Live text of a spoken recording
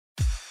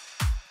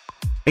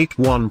8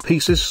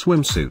 one-pieces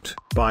swimsuit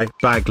by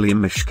Badgley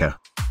Mischka.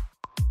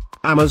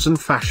 Amazon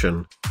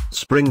Fashion,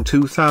 Spring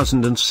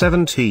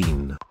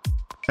 2017.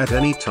 At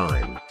any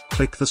time,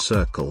 click the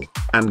circle,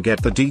 and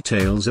get the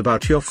details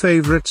about your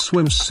favorite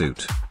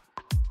swimsuit.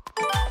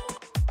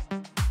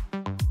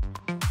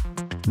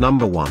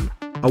 Number 1.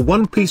 A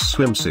one-piece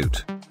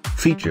swimsuit.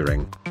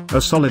 Featuring a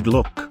solid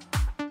look.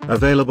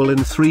 Available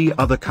in 3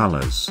 other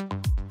colors.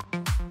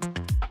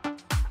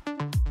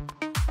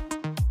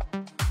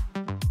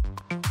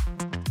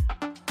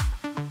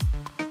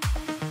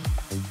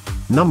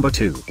 Number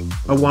 2.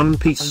 A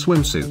one-piece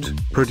swimsuit,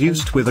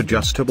 produced with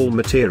adjustable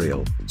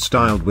material,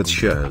 styled with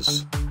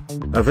shears.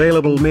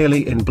 Available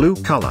merely in blue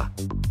color.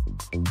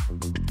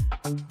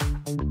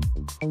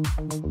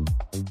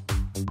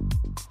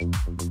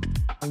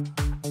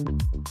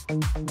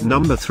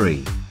 Number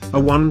 3. A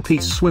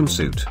one-piece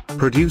swimsuit,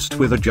 produced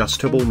with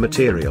adjustable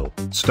material,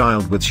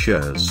 styled with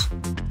shears.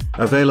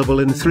 Available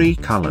in 3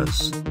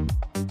 colors.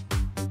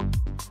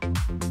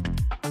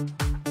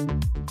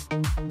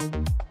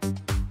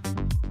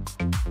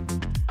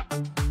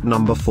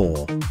 Number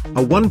 4.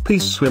 A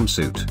one-piece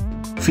swimsuit,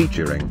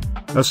 featuring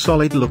a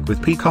solid look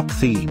with peacock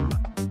theme.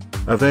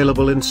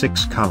 Available in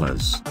 6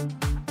 colors.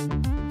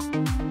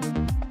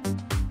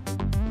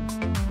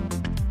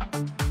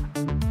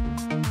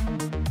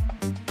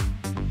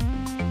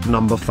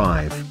 Number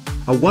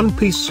 5. A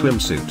one-piece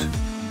swimsuit,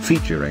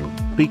 featuring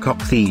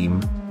peacock theme,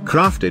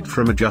 crafted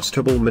from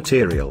adjustable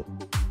material.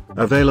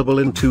 Available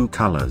in 2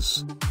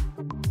 colors.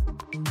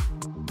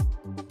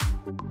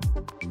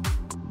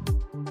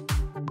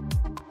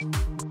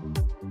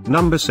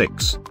 Number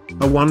 6.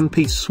 A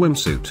one-piece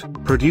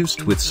swimsuit,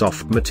 produced with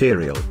soft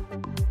material.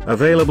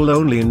 Available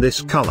only in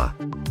this color.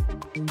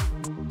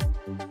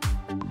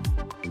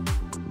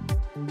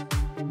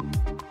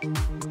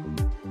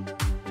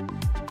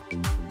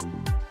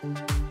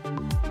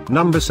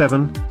 Number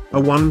 7. A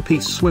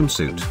one-piece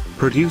swimsuit,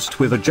 produced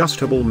with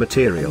adjustable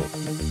material.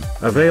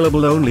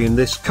 Available only in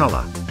this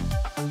color.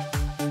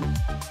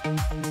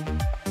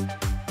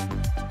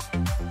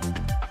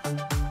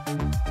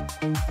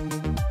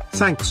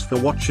 Thanks for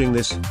watching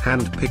this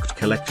hand-picked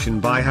collection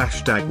by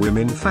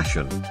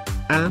 #WomenFashion.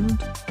 And,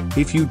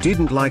 if you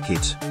didn't like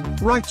it,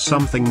 write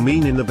something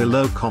mean in the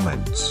below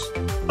comments.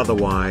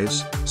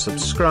 Otherwise,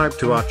 subscribe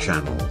to our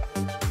channel.